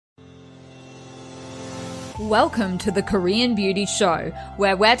Welcome to the Korean Beauty Show,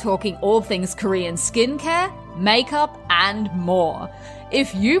 where we're talking all things Korean skincare, makeup, and more.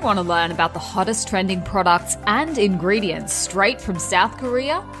 If you want to learn about the hottest trending products and ingredients straight from South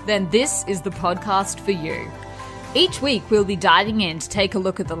Korea, then this is the podcast for you. Each week, we'll be diving in to take a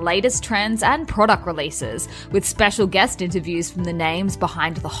look at the latest trends and product releases, with special guest interviews from the names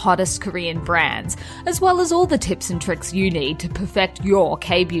behind the hottest Korean brands, as well as all the tips and tricks you need to perfect your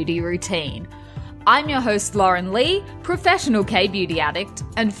K-beauty routine. I'm your host, Lauren Lee, professional K-beauty addict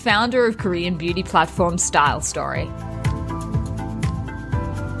and founder of Korean beauty platform Style Story.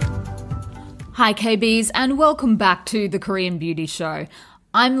 Hi KBs, and welcome back to the Korean Beauty Show.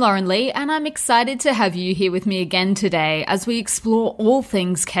 I'm Lauren Lee, and I'm excited to have you here with me again today as we explore all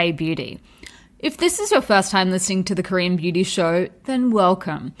things K-beauty. If this is your first time listening to the Korean Beauty Show, then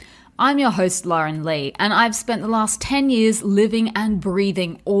welcome. I'm your host, Lauren Lee, and I've spent the last 10 years living and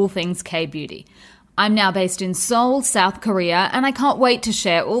breathing all things K-beauty. I'm now based in Seoul, South Korea, and I can't wait to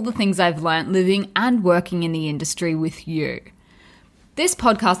share all the things I've learnt living and working in the industry with you. This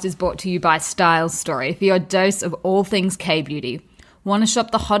podcast is brought to you by Style Story for your dose of all things K-beauty. Want to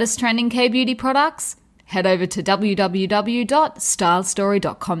shop the hottest trending K-beauty products? Head over to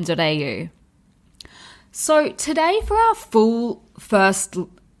www.stylestory.com.au. So today for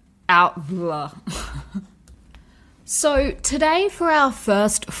our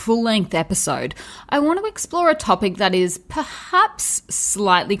first full-length episode, I want to explore a topic that is perhaps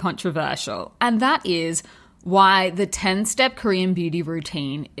slightly controversial, and that is why the 10-step Korean beauty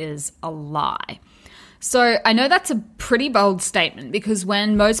routine is a lie. So I know that's a pretty bold statement because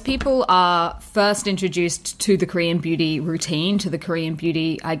when most people are first introduced to the Korean beauty routine, to the Korean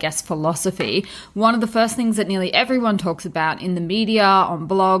beauty, philosophy, one of the first things that nearly everyone talks about in the media, on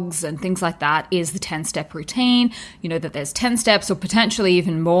blogs and things like that is the 10-step routine. You know, that there's 10 steps or potentially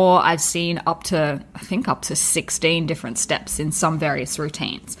even more. I've seen up to 16 different steps in some various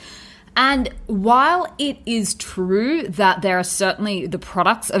routines. And while it is true that there are certainly the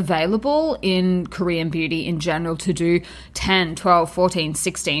products available in Korean beauty in general to do 10, 12, 14,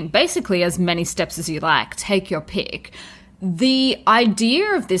 16, basically as many steps as you like, take your pick, the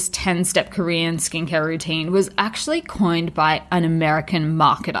idea of this 10-step Korean skincare routine was actually coined by an American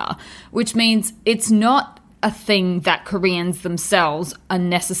marketer, which means it's not a thing that Koreans themselves are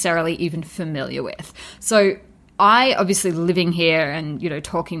necessarily even familiar with. So I, obviously living here and,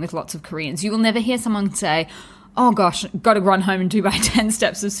 talking with lots of Koreans, you will never hear someone say, oh gosh, got to run home and do my 10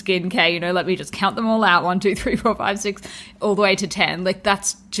 steps of skincare, let me just count them all out, 1, 2, 3, 4, 5, 6, all the way to 10. Like,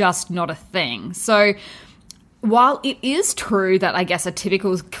 that's just not a thing. So while it is true that a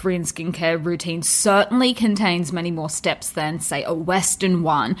typical Korean skincare routine certainly contains many more steps than, say, a Western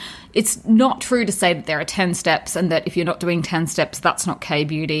one, it's not true to say that there are 10 steps and that if you're not doing 10 steps, that's not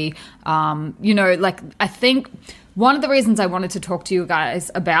K-beauty. I think one of the reasons I wanted to talk to you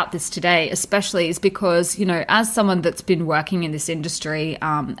guys about this today, especially, is because, as someone that's been working in this industry,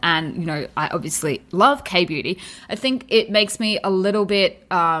 and, I obviously love K-beauty, I think it makes me a little bit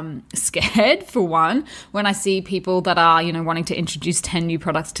scared, for one, when I see people that are, wanting to introduce 10 new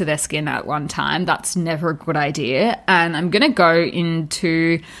products to their skin at one time. That's never a good idea. And I'm going to go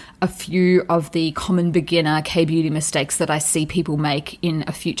into a few of the common beginner K-beauty mistakes that I see people make in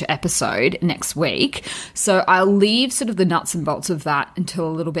a future episode next week. So I'll leave sort of the nuts and bolts of that until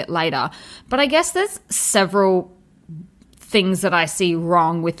a little bit later. But I guess there's several things that I see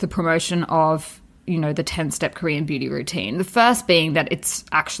wrong with the promotion of, the 10-step Korean beauty routine. The first being that it's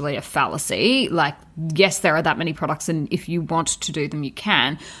actually a fallacy. Like, yes, there are that many products, and if you want to do them, you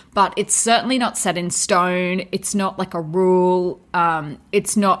can. But it's certainly not set in stone. It's not like a rule.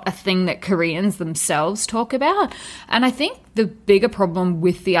 It's not a thing that Koreans themselves talk about. And I think the bigger problem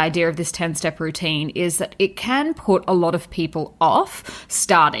with the idea of this 10-step routine is that it can put a lot of people off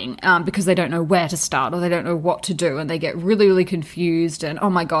starting because they don't know where to start or they don't know what to do, and they get really, really confused and, oh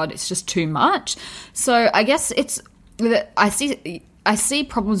my God, it's just too much. So I guess I see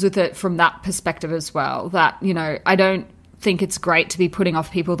problems with it from that perspective as well, that, I don't think it's great to be putting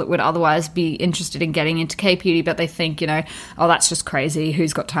off people that would otherwise be interested in getting into K-beauty, but they think, oh, that's just crazy.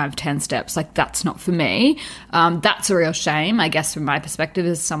 Who's got time for 10 steps? Like, that's not for me. That's a real shame, I guess, from my perspective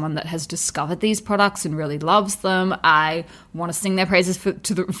as someone that has discovered these products and really loves them. I want to sing their praises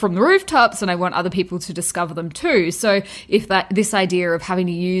from the rooftops, and I want other people to discover them too. So if this idea of having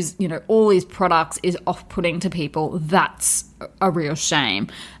to use, all these products is off-putting to people, that's a real shame.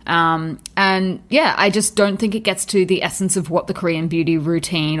 And yeah, I just don't think it gets to the essence of what the Korean beauty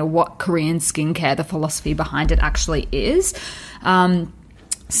routine or what Korean skincare, the philosophy behind it actually is.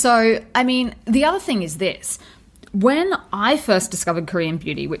 So, I mean, the other thing is this. when I first discovered Korean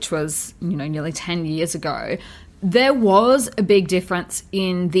beauty, which was, nearly 10 years ago, there was a big difference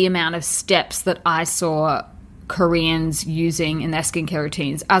in the amount of steps that I saw Koreans using in their skincare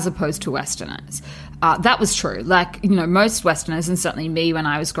routines as opposed to Westerners. That was true. Most Westerners, and certainly me when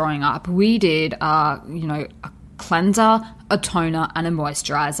I was growing up, we did, a cleanser, a toner, and a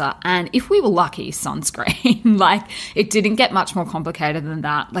moisturizer, and if we were lucky, sunscreen. It didn't get much more complicated than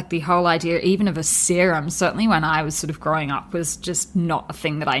that. The whole idea even of a serum, certainly when I was sort of growing up, was just not a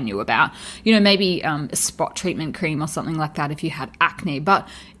thing that I knew about. Maybe a spot treatment cream or something like that if you had acne, but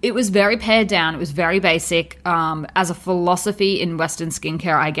it was very pared down. It was very basic. As a philosophy in Western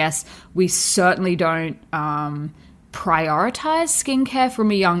skincare, I guess we certainly don't prioritize skincare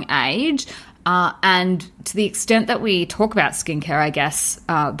from a young age. And to the extent that we talk about skincare, I guess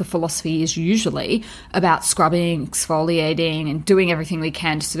the philosophy is usually about scrubbing, exfoliating, and doing everything we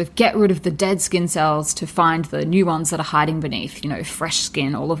can to sort of get rid of the dead skin cells to find the new ones that are hiding beneath, fresh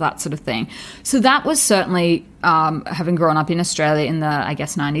skin, all of that sort of thing. So that was certainly, having grown up in Australia in the,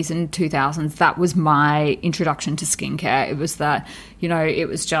 90s and 2000s, that was my introduction to skincare. It was that, it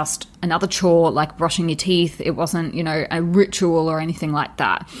was just another chore like brushing your teeth. It wasn't, a ritual or anything like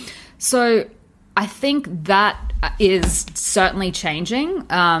that. So I think that is certainly changing.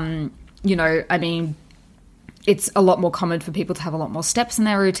 It's a lot more common for people to have a lot more steps in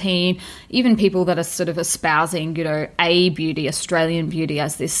their routine. Even people that are sort of espousing, Australian beauty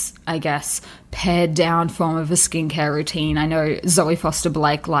as this, pared down form of a skincare routine. I know Zoe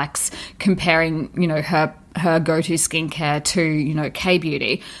Foster-Blake likes comparing, her go-to skincare to,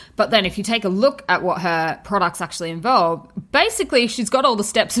 K-beauty. But then if you take a look at what her products actually involve, basically she's got all the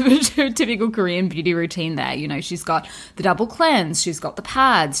steps of a typical Korean beauty routine there. She's got the double cleanse, she's got the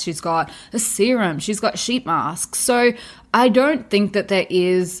pads, she's got a serum, she's got sheet masks. So I don't think that there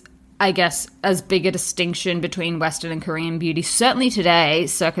is, as big a distinction between Western and Korean beauty, certainly today,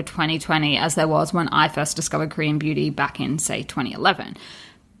 circa 2020, as there was when I first discovered Korean beauty back in, say, 2011.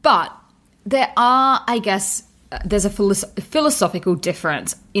 But there are, there's a philosophical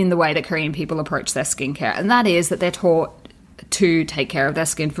difference in the way that Korean people approach their skincare, and that is that they're taught to take care of their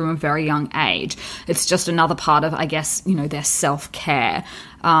skin from a very young age. It's just another part of, their self-care.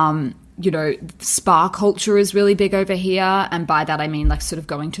 Spa culture is really big over here, and by that I mean sort of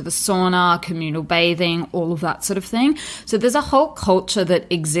going to the sauna, communal bathing, all of that sort of thing. So there's a whole culture that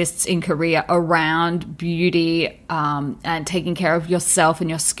exists in Korea around beauty and taking care of yourself and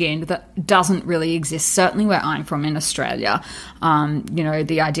your skin that doesn't really exist, certainly where I'm from in Australia.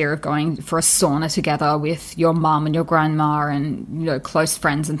 The idea of going for a sauna together with your mum and your grandma and, close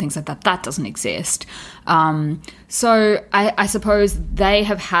friends and things like that, that doesn't exist. So I suppose they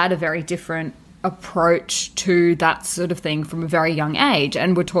have had a very different approach to that sort of thing from a very young age,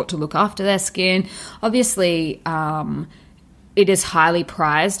 and were taught to look after their skin. Obviously, it is highly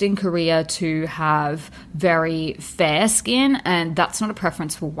prized in Korea to have very fair skin, and that's not a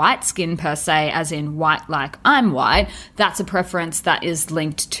preference for white skin per se, as in white like I'm white. That's a preference that is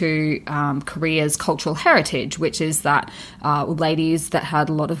linked to Korea's cultural heritage, which is that ladies that had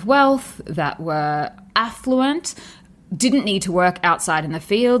a lot of wealth, that were affluent, didn't need to work outside in the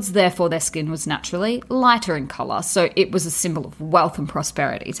fields, therefore their skin was naturally lighter in colour. So it was a symbol of wealth and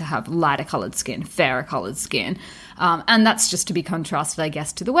prosperity to have lighter coloured skin, fairer coloured skin. And that's just to be contrasted,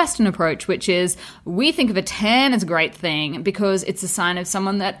 to the Western approach, which is we think of a tan as a great thing because it's a sign of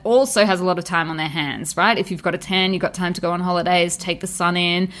someone that also has a lot of time on their hands, right? If you've got a tan, you've got time to go on holidays, take the sun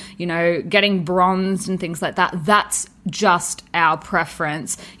in, getting bronzed and things like that. That's just our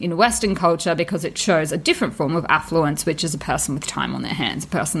preference in Western culture because it shows a different form of affluence, which is a person with time on their hands, a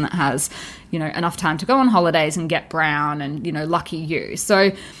person that has, enough time to go on holidays and get brown and, lucky you.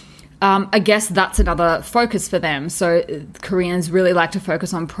 So I guess that's another focus for them. So Koreans really like to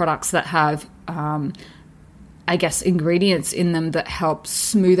focus on products that have, ingredients in them that help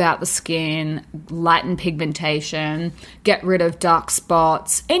smooth out the skin, lighten pigmentation, get rid of dark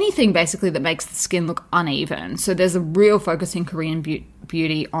spots, anything basically that makes the skin look uneven. So there's a real focus in Korean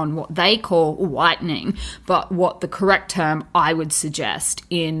beauty on what they call whitening, but what the correct term I would suggest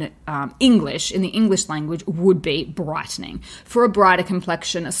in English, in the English language, would be brightening. For a brighter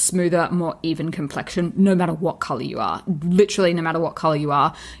complexion, a smoother, more even complexion, no matter what color you are. Literally, no matter what color you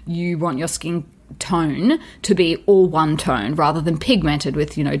are, you want your skin tone to be all one tone rather than pigmented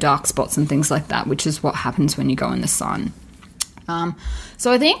with, dark spots and things like that, which is what happens when you go in the sun.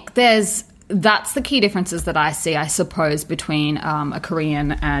 So I think that's the key differences that I see, I suppose, between a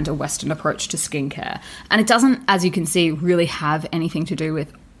Korean and a Western approach to skincare. And it doesn't, as you can see, really have anything to do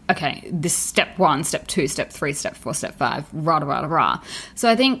with, okay, this step 1, step 2, step 3, step 4, step 5, rah, rah, rah, rah. So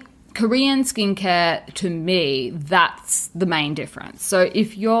I think Korean skincare, to me, that's the main difference. So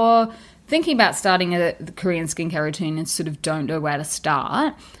if you're thinking about starting a Korean skincare routine and sort of don't know where to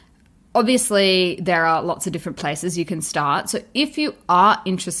start, obviously there are lots of different places you can start. So if you are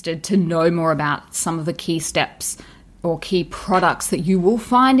interested to know more about some of the key steps or key products that you will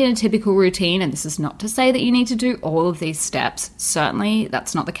find in a typical routine, and this is not to say that you need to do all of these steps, certainly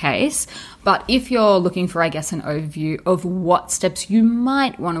that's not the case, but if you're looking for, I guess, an overview of what steps you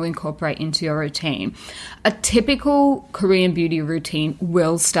might want to incorporate into your routine, a typical Korean beauty routine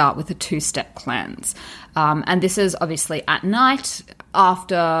will start with a 2-step cleanse. And this is obviously at night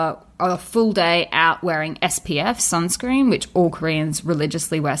after a full day out wearing SPF sunscreen, which all Koreans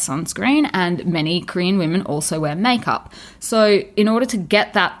religiously wear sunscreen, and many Korean women also wear makeup. So in order to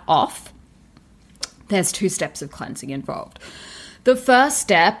get that off, there's 2 steps of cleansing involved. The first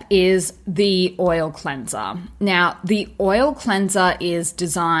step is the oil cleanser. Now, the oil cleanser is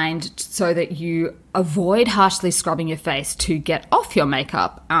designed so that you avoid harshly scrubbing your face to get off your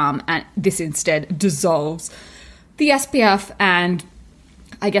makeup, and this instead dissolves the SPF and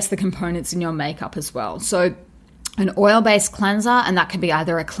I guess the components in your makeup as well. So an oil-based cleanser, and that can be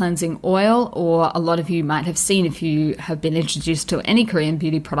either a cleansing oil, or a lot of you might have seen, if you have been introduced to any Korean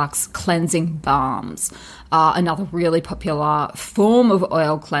beauty products, cleansing balms are another really popular form of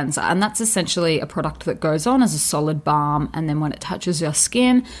oil cleanser. And that's essentially a product that goes on as a solid balm, and then when it touches your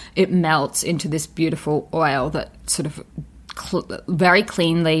skin, it melts into this beautiful oil that sort of very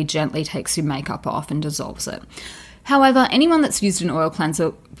cleanly, gently takes your makeup off and dissolves it. However, anyone that's used an oil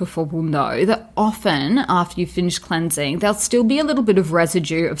cleanser before will know that often after you finish cleansing, there'll still be a little bit of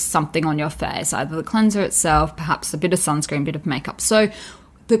residue of something on your face, either the cleanser itself, perhaps a bit of sunscreen, bit of makeup. So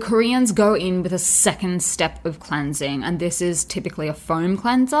the Koreans go in with a second step of cleansing, and this is typically a foam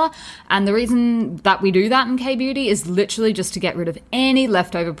cleanser. And the reason that we do that in K-beauty is literally just to get rid of any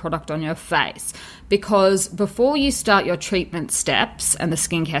leftover product on your face. Because before you start your treatment steps and the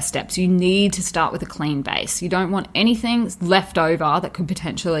skincare steps, you need to start with a clean base. You don't want anything left over that could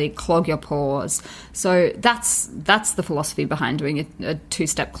potentially clog your pores. So that's the philosophy behind doing a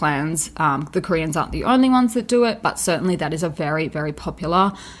 2-step cleanse. The Koreans aren't the only ones that do it, but certainly that is a very, very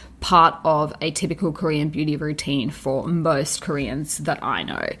popular part of a typical Korean beauty routine for most Koreans that I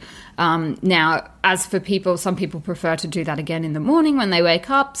know. Now, as for people, some people prefer to do that again in the morning when they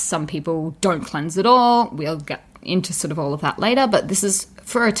wake up. Some people don't cleanse at all. We'll get into sort of all of that later, but this is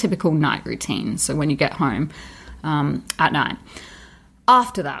for a typical night routine. So when you get home at night.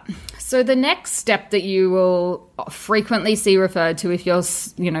 After that, so the next step that you will frequently see referred to if you're,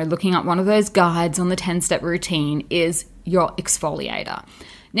 looking up one of those guides on the 10-step routine is your exfoliator.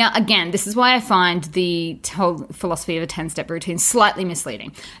 Now, again, this is why I find the whole philosophy of a 10-step routine slightly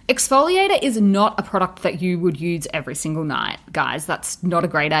misleading. Exfoliator is not a product that you would use every single night, guys. That's not a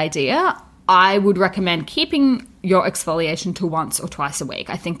great idea. I would recommend keeping your exfoliation to once or twice a week.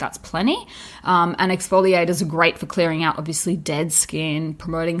 I think that's plenty. And exfoliators are great for clearing out, obviously, dead skin,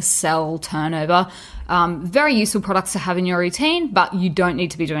 promoting cell turnover. Very useful products to have in your routine, but you don't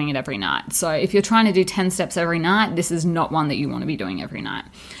need to be doing it every night. So if you're trying to do 10 steps every night, this is not one that you want to be doing every night.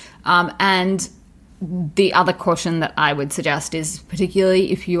 And the other caution that I would suggest is,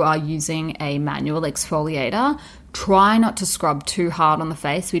 particularly if you are using a manual exfoliator, try not to scrub too hard on the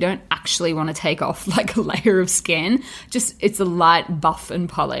face. We don't actually want to take off like a layer of skin. Just, it's a light buff and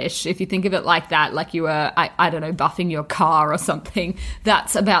polish. If you think of it like that, like you were, I don't know, buffing your car or something,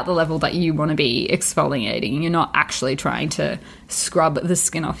 that's about the level that you want to be exfoliating. You're not actually trying to scrub the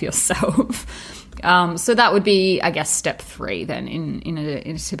skin off yourself. So that would be, I guess, step 3 then in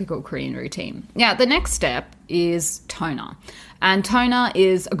a typical Korean routine. Yeah, the next step is toner. And toner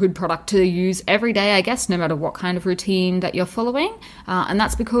is a good product to use every day, I guess, no matter what kind of routine that you're following. And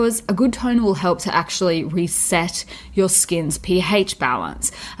that's because a good toner will help to actually reset your skin's pH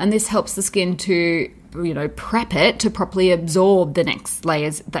balance. And this helps the skin to, prep it to properly absorb the next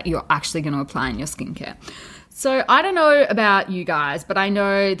layers that you're actually going to apply in your skincare. So I don't know about you guys, but I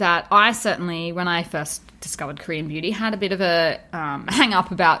know that I certainly, when I first discovered Korean beauty, had a bit of a hang up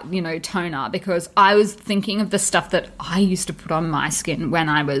about, toner, because I was thinking of the stuff that I used to put on my skin when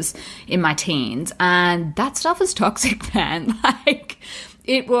I was in my teens. And that stuff is toxic, man.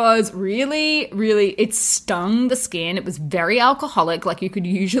 It was really, really, it stung the skin. It was very alcoholic. Like, you could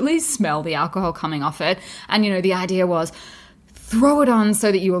usually smell the alcohol coming off it. And, the idea was, throw it on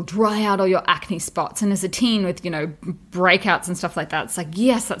so that you will dry out all your acne spots. And as a teen with, breakouts and stuff like that, it's like,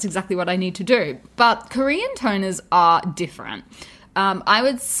 yes, that's exactly what I need to do. But Korean toners are different. I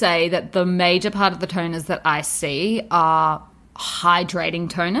would say that the major part of the toners that I see are hydrating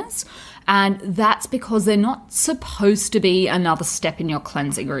toners. And that's because they're not supposed to be another step in your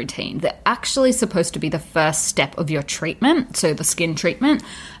cleansing routine. They're actually supposed to be the first step of your treatment, so the skin treatment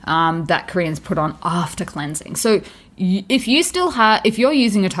that Koreans put on after cleansing. So if you're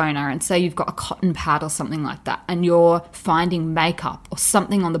using a toner and say you've got a cotton pad or something like that, and you're finding makeup or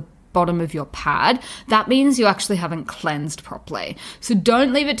something on the bottom of your pad, that means you actually haven't cleansed properly. So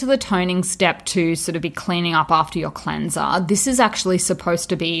don't leave it to the toning step to sort of be cleaning up after your cleanser. This is actually supposed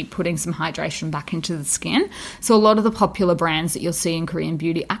to be putting some hydration back into the skin. So a lot of the popular brands that you'll see in Korean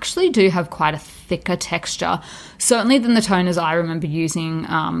beauty actually do have quite a thicker texture, certainly than the toners I remember using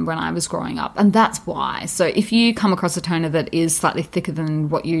when I was growing up. And that's why. So if you come across a toner that is slightly thicker than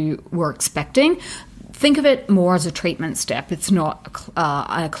what you were expecting, think of it more as a treatment step. It's not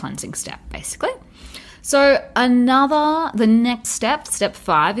a cleansing step, basically. So the next step, step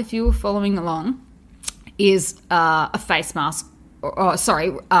 5, if you were following along, is a face mask,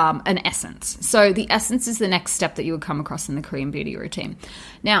 an essence. So the essence is the next step that you would come across in the Korean beauty routine.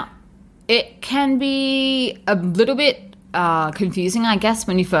 Now, it can be a little bit confusing, I guess,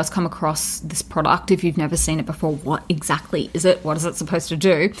 when you first come across this product. If you've never seen it before, what exactly is it? What is it supposed to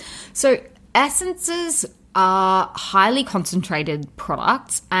do? So essences are highly concentrated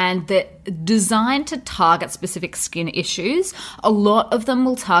products, and they're designed to target specific skin issues. A lot of them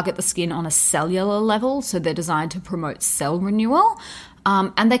will target the skin on a cellular level, so they're designed to promote cell renewal.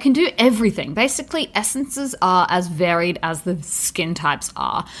 And they can do everything. Basically, essences are as varied as the skin types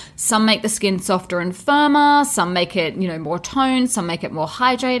are. Some make the skin softer and firmer. Some make it, more toned. Some make it more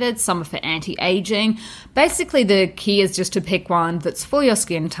hydrated. Some are for anti-aging. Basically, the key is just to pick one that's for your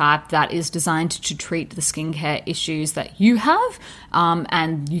skin type, that is designed to treat the skincare issues that you have,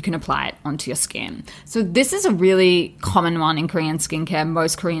 and you can apply it onto your skin. So this is a really common one in Korean skincare.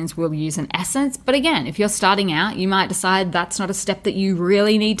 Most Koreans will use an essence. But again, if you're starting out, you might decide that's not a step that you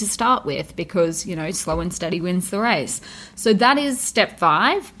really need to start with, because, slow and steady wins the race. So that is step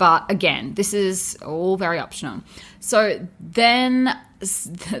 5. But again, this is all very optional. So then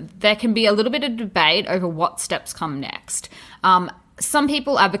there can be a little bit of debate over what steps come next. Some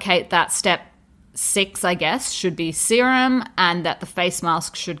people advocate that step 6, I guess, should be serum, and that the face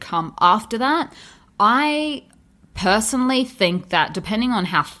mask should come after that. I personally think that depending on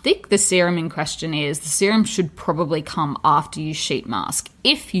how thick the serum in question is, the serum should probably come after you sheet mask,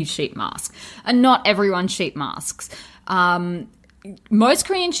 if you sheet mask. And not everyone sheet masks. Most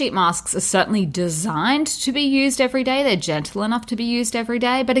Korean sheet masks are certainly designed to be used every day. They're gentle enough to be used every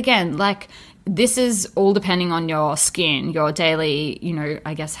day. But again, this is all depending on your skin, your daily,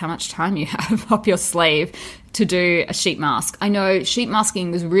 I guess how much time you have up your sleeve to do a sheet mask. I know sheet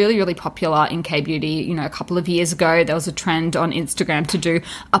masking was really, really popular in K-beauty. A couple of years ago, there was a trend on Instagram to do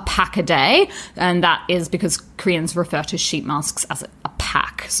a pack a day. And that is because Koreans refer to sheet masks as a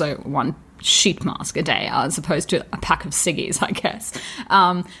pack. So one sheet mask a day as opposed to a pack of ciggies, I guess.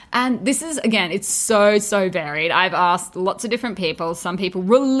 And this is, again, it's so varied. I've asked lots of different people. Some people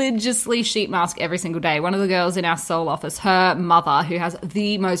religiously sheet mask every single day. One of the girls in our Seoul office, her mother, who has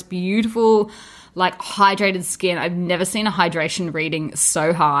the most beautiful, hydrated skin. I've never seen a hydration reading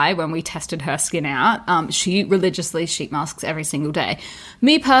so high when we tested her skin out. She religiously sheet masks every single day.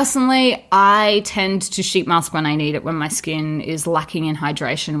 Me personally, I tend to sheet mask when I need it, when my skin is lacking in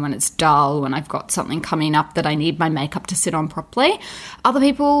hydration, when it's dull, when I've got something coming up that I need my makeup to sit on properly. Other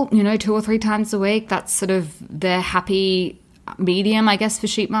people, 2 or 3 times a week, that's sort of their happy medium, I guess, for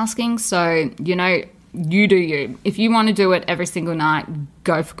sheet masking. So, you do you. If you want to do it every single night,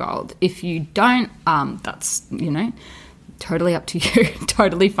 go for gold. If you don't, that's, totally up to you.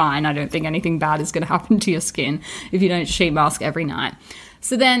 Totally fine. I don't think anything bad is going to happen to your skin if you don't sheet mask every night.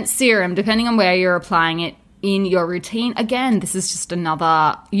 So then serum, depending on where you're applying it in your routine, again, this is just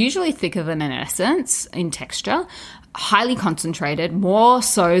another, usually thicker than an essence in texture, highly concentrated, more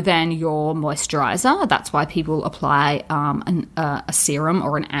so than your moisturizer. That's why people apply a serum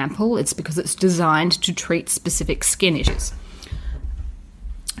or an ampoule. It's because it's designed to treat specific skin issues.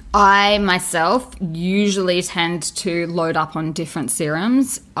 I myself usually tend to load up on different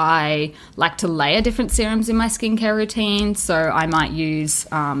serums. I like to layer different serums in my skincare routine. So I might use,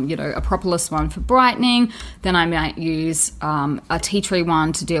 a propolis one for brightening. Then I might use a tea tree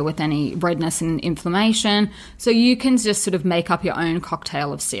one to deal with any redness and inflammation. So you can just sort of make up your own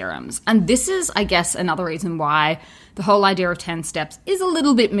cocktail of serums. And this is, I guess, another reason why the whole idea of 10 steps is a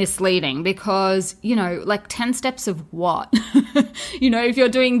little bit misleading, because, 10 steps of what? If you're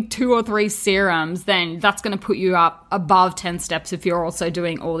doing 2 or 3 serums, then that's going to put you up above 10 steps if you're also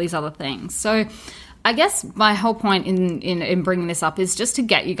doing all these other things. So I guess my whole point in bringing this up is just to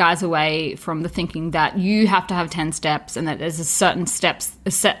get you guys away from the thinking that you have to have 10 steps and that there's a set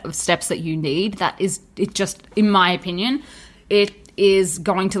of steps that you need. That is, it just, in my opinion, it is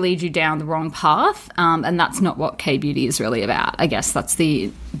going to lead you down the wrong path, and that's not what K-beauty is really about. I guess that's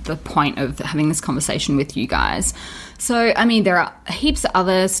the point of having this conversation with you guys. So, I mean, there are heaps of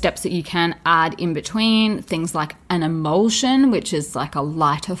other steps that you can add in between, things like an emulsion, which is like a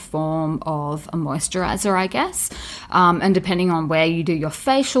lighter form of a moisturizer, I guess. And depending on where you do your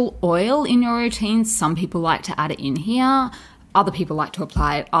facial oil in your routine, some people like to add it in here. Other people like to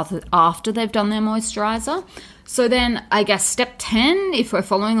apply it after they've done their moisturizer. So then I guess step 10, if we're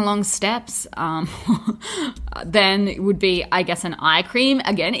following along steps, then it would be, I guess, an eye cream.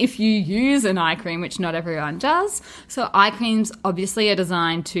 Again, if you use an eye cream, which not everyone does. So eye creams obviously are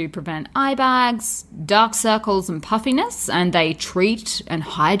designed to prevent eye bags, dark circles and puffiness, and they treat and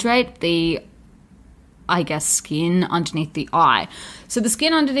hydrate the, I guess, skin underneath the eye. So the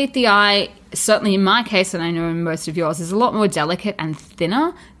skin underneath the eye, certainly in my case, and I know in most of yours, is a lot more delicate and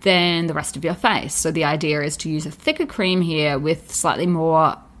thinner than the rest of your face. So the idea is to use a thicker cream here with slightly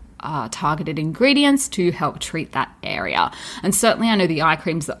more targeted ingredients to help treat that area. And certainly I know the eye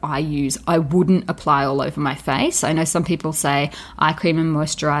creams that I use, I wouldn't apply all over my face. I know some people say eye cream and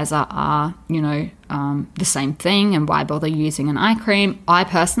moisturizer are, the same thing, and why bother using an eye cream? I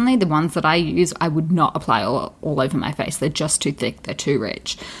personally, the ones that I use, I would not apply all over my face. They're just too thick. They're too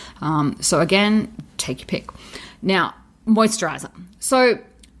rich. So again, take your pick. Now, moisturizer. So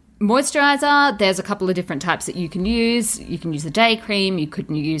moisturizer, there's a couple of different types that you can use. You can use a day cream. You could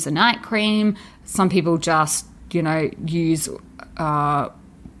use a night cream. Some people just, use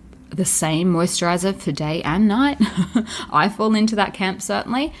the same moisturizer for day and night. I fall into that camp,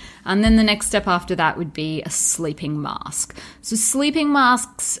 certainly. And then the next step after that would be a sleeping mask. So sleeping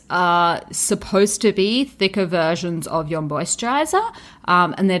masks are supposed to be thicker versions of your moisturizer,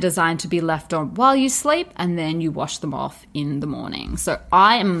 and they're designed to be left on while you sleep, and then you wash them off in the morning. So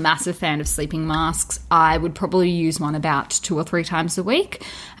I am a massive fan of sleeping masks. I would probably use one about 2 or 3 times a week,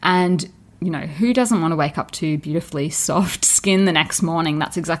 and who doesn't want to wake up to beautifully soft skin the next morning?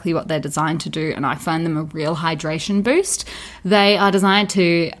 That's exactly what they're designed to do, and I find them a real hydration boost. They are designed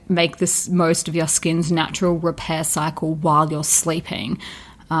to make this most of your skin's natural repair cycle while you're sleeping.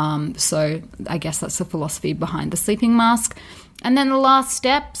 So I guess that's the philosophy behind the sleeping mask. And then the last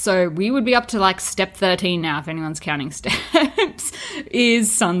step, so we would be up to like step 13 now if anyone's counting steps,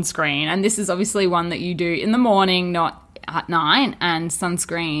 is sunscreen. And this is obviously one that you do in the morning, not at night, and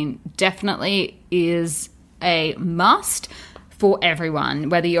sunscreen definitely is a must for everyone,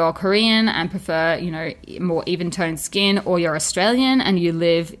 whether you're Korean and prefer, more even-toned skin, or you're Australian and you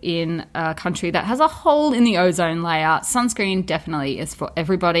live in a country that has a hole in the ozone layer. Sunscreen definitely is for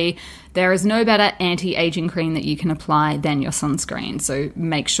everybody. There is no better anti-aging cream that you can apply than your sunscreen. So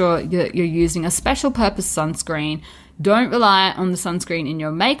make sure that you're using a special purpose sunscreen. Don't rely on the sunscreen in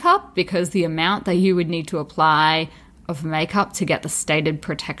your makeup, because the amount that you would need to apply of makeup to get the stated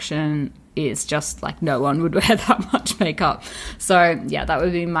protection is just like no one would wear that much makeup. So yeah, that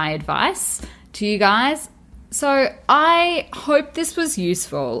would be my advice to you guys. So I hope this was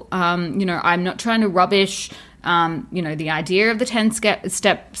useful. I'm not trying to rubbish, the idea of the 10-step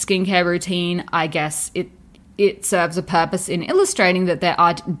skincare routine. I guess it serves a purpose in illustrating that there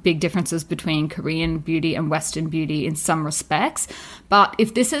are big differences between Korean beauty and Western beauty in some respects. But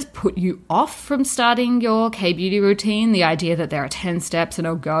if this has put you off from starting your K-beauty routine, the idea that there are 10 steps and,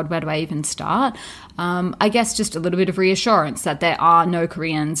 oh God, where do I even start? I guess just a little bit of reassurance that there are no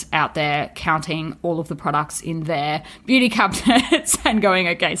Koreans out there counting all of the products in their beauty cabinets and going,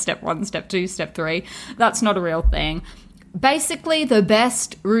 okay, step 1, step 2, step 3. That's not a real thing. Basically, the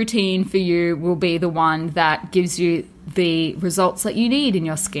best routine for you will be the one that gives you the results that you need in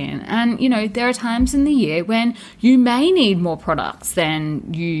your skin. And, there are times in the year when you may need more products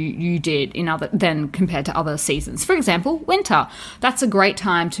than you did than compared to other seasons. For example, winter. That's a great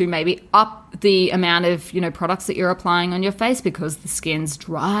time to maybe up the amount of, products that you're applying on your face, because the skin's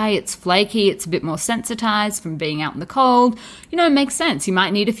dry, it's flaky, it's a bit more sensitized from being out in the cold. It makes sense. You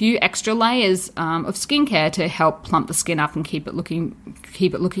might need a few extra layers of skincare to help plump the skin up and keep it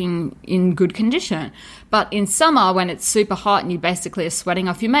looking in good condition. But in summer, when it's super hot and you basically are sweating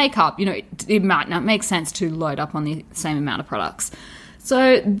off your makeup, it might not make sense to load up on the same amount of products.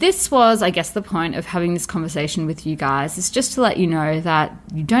 So this was, I guess, the point of having this conversation with you guys, is just to let you know that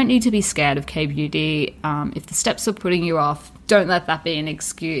you don't need to be scared of K-beauty. If the steps are putting you off, don't let that be an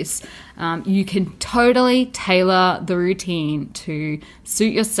excuse. You can totally tailor the routine to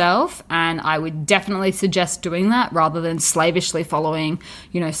suit yourself, and I would definitely suggest doing that rather than slavishly following,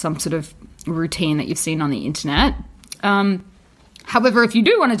 some sort of routine that you've seen on the internet. However, if you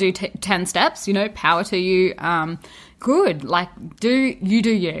do want to do 10 steps, power to you. Good. Do you.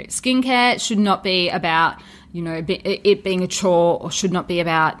 Skincare should not be about, it being a chore, or should not be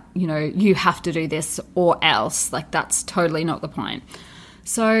about, you have to do this or else. That's totally not the point.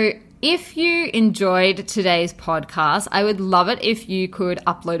 So if you enjoyed today's podcast, I would love it if you could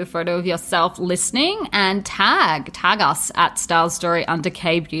upload a photo of yourself listening and tag us at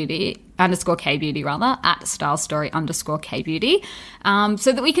stylestory_kbeauty, at stylestory_kbeauty,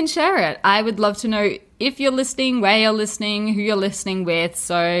 so that we can share it. I would love to know if you're listening, where you're listening, who you're listening with.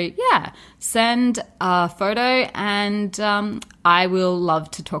 So yeah, send a photo, and I will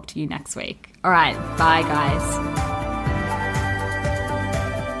love to talk to you next week. All right, bye guys.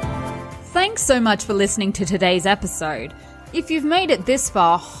 Thanks so much for listening to today's episode. If you've made it this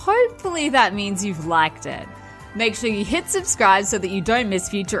far, hopefully that means you've liked it. Make sure you hit subscribe so that you don't miss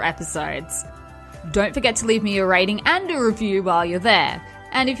future episodes. Don't forget to leave me a rating and a review while you're there.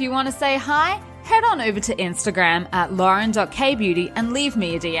 And if you want to say hi, head on over to Instagram at lauren.kbeauty and leave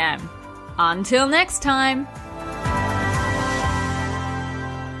me a DM. Until next time!